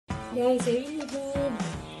Guys, I really need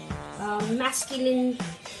masculine,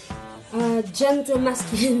 gentle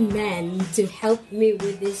masculine man to help me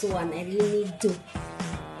with this one. I really need to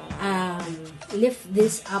lift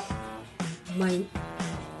this up my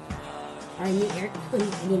new aircon.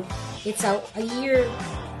 I mean, it's a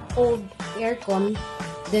year-old aircon.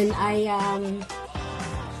 Then I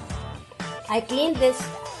cleaned this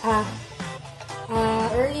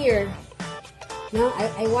earlier. No,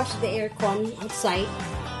 I washed the aircon outside,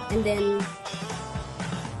 and then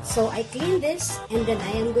so I cleaned this, and then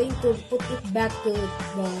I am going to put it back to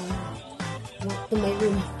my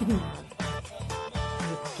room.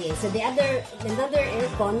 Okay, so another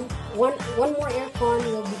aircon, one more aircon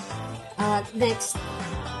will be next,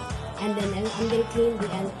 and then I'm gonna clean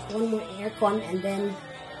the one more aircon, and then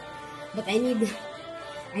but I need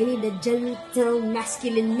a gentle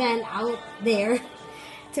masculine man out there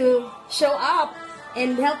to show up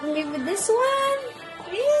and help me with this one,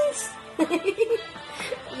 please.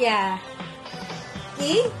 Yeah.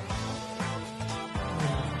 Okay.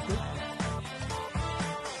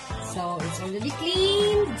 So it's already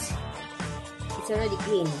cleaned. It's already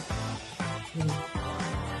clean.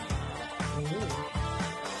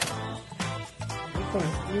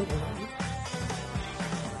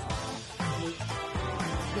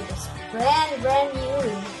 It's brand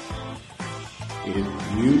new. A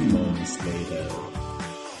few months later.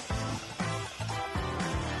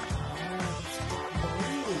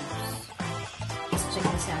 Let's check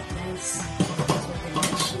this out, guys.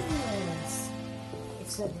 It's so delicious.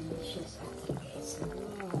 It's so delicious. Okay, guys.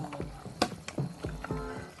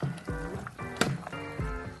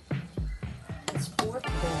 It's pork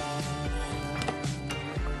bone.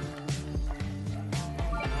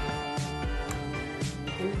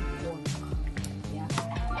 And pork. Yeah.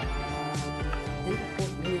 And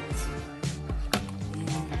pork meat.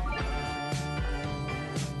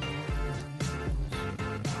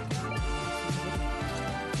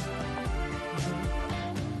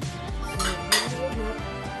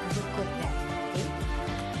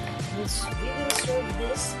 We will serve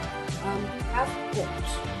this half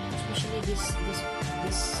cooked, especially this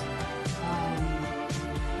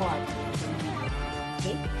part.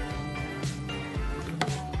 Okay.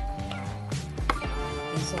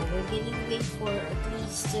 Okay, so we're gonna wait for at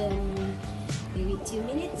least maybe 2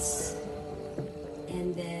 minutes, and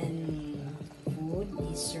then food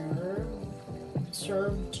is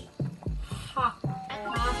served hot.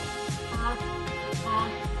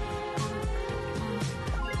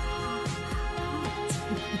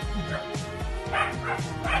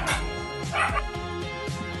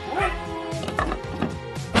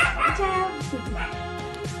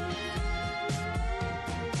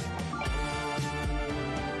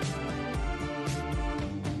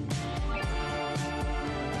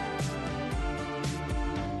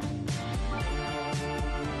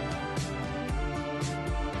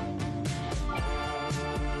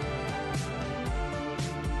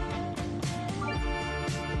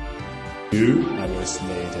 Few hours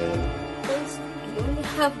later.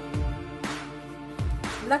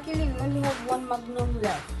 Luckily, we only have one Magnum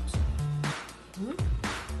left.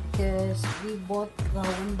 Because we bought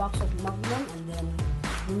one box of Magnum and then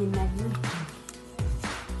mini Magnum.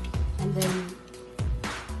 And then,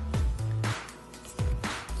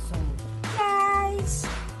 so, guys,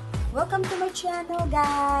 welcome to my channel,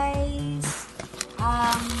 guys.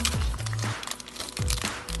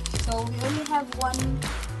 So we only have one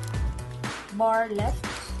bar left,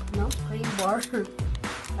 no, cream bar,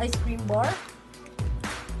 ice cream bar,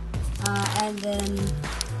 and then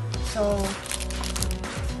so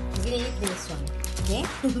we're gonna eat this one, okay?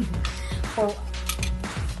 For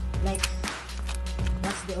like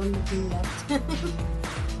that's the only thing left.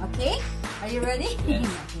 Okay, are you ready?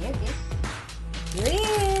 Yes. Okay, here it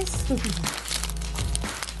is.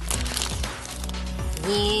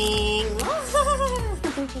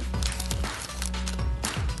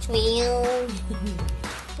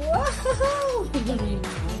 Wow!